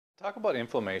Talk about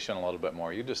inflammation a little bit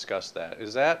more. You discussed that.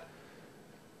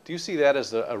 Do you see that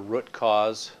as a root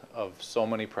cause of so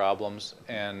many problems?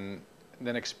 And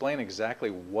then explain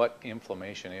exactly what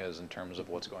inflammation is in terms of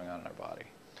what's going on in our body.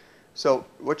 So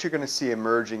what you're going to see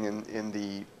emerging in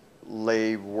the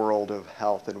lay world of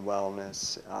health and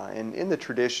wellness, and in the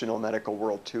traditional medical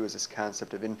world too, is this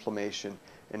concept of inflammation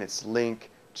and its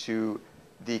link to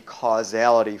the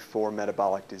causality for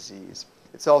metabolic disease.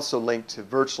 It's also linked to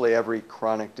virtually every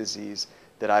chronic disease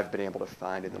that I've been able to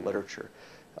find in the literature.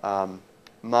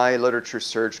 My literature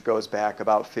search goes back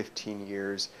about 15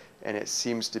 years, and it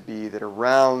seems to be that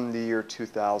around the year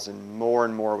 2000, more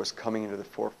and more was coming into the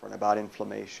forefront about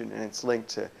inflammation, and it's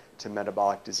linked to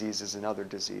metabolic diseases and other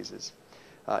diseases.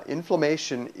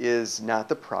 Inflammation is not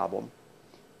the problem.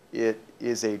 It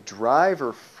is a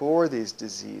driver for these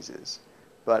diseases,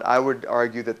 but I would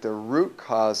argue that the root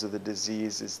cause of the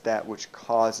disease is that which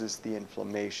causes the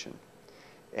inflammation.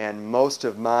 And most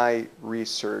of my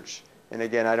research, and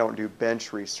again, I don't do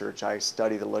bench research, I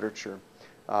study the literature,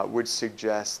 would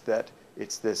suggest that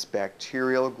it's this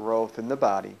bacterial growth in the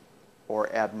body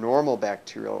or abnormal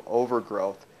bacterial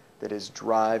overgrowth that is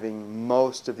driving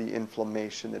most of the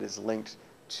inflammation that is linked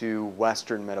to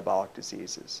Western metabolic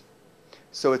diseases.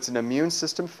 So it's an immune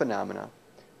system phenomena,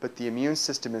 but the immune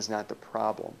system is not the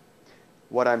problem.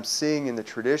 What I'm seeing in the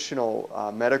traditional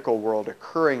medical world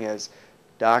occurring is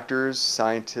doctors,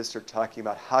 scientists are talking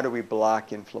about how do we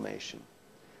block inflammation.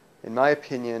 In my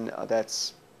opinion,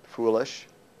 that's foolish,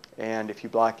 and if you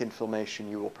block inflammation,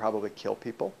 you will probably kill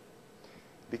people,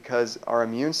 because our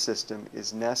immune system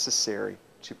is necessary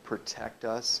to protect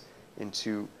us and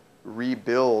to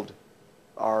rebuild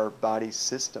our body's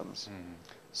systems.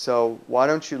 So why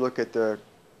don't you look at the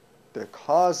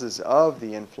causes of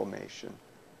the inflammation,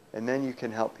 and then you can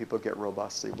help people get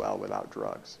robustly well without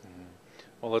drugs.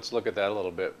 Well, let's look at that a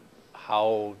little bit.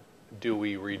 How do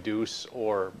we reduce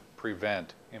or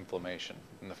prevent inflammation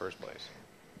in the first place?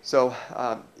 So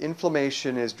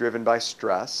inflammation is driven by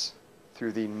stress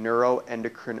through the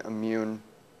neuroendocrine immune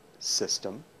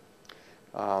system.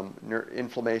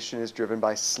 Inflammation is driven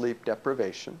by sleep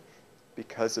deprivation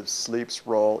because of sleep's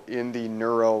role in the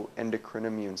neuroendocrine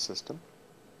immune system.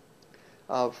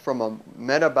 From a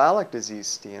metabolic disease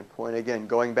standpoint, again,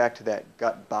 going back to that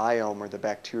gut biome or the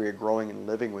bacteria growing and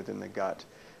living within the gut,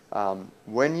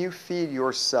 when you feed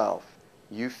yourself,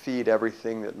 you feed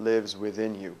everything that lives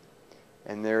within you.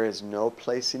 And there is no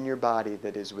place in your body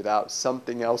that is without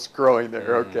something else growing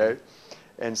there, okay?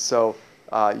 And so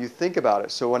you think about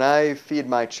it. So when I feed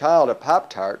my child a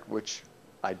Pop-Tart, which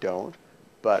I don't,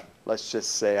 but let's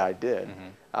just say I did,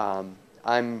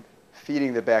 I'm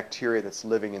feeding the bacteria that's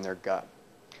living in their gut.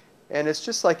 And it's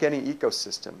just like any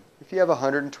ecosystem. If you have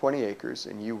 120 acres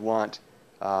and you want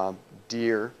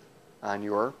deer on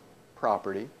your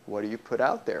property, what do you put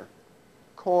out there?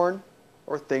 Corn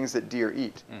or things that deer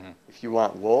eat. If you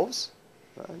want wolves,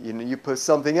 you put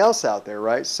something else out there,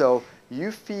 right? So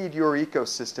you feed your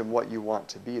ecosystem what you want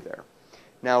to be there.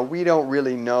 Now, we don't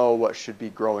really know what should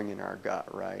be growing in our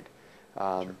gut, right?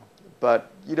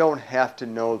 But you don't have to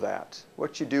know that.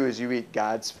 What you do is you eat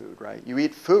God's food, right? You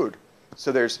eat food.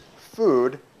 So there's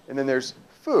food, and then there's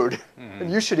food.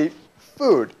 And you should eat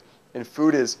food. And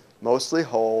food is mostly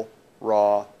whole,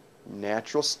 raw,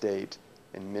 natural state,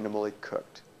 and minimally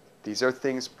cooked. These are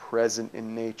things present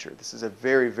in nature. This is a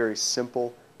very, very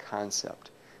simple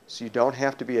concept. So you don't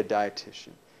have to be a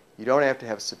dietitian. You don't have to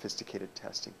have sophisticated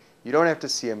testing. You don't have to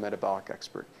see a metabolic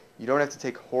expert. You don't have to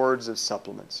take hordes of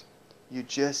supplements. You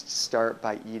just start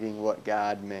by eating what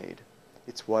God made.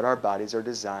 It's what our bodies are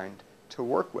designed to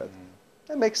work with.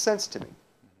 That makes sense to me.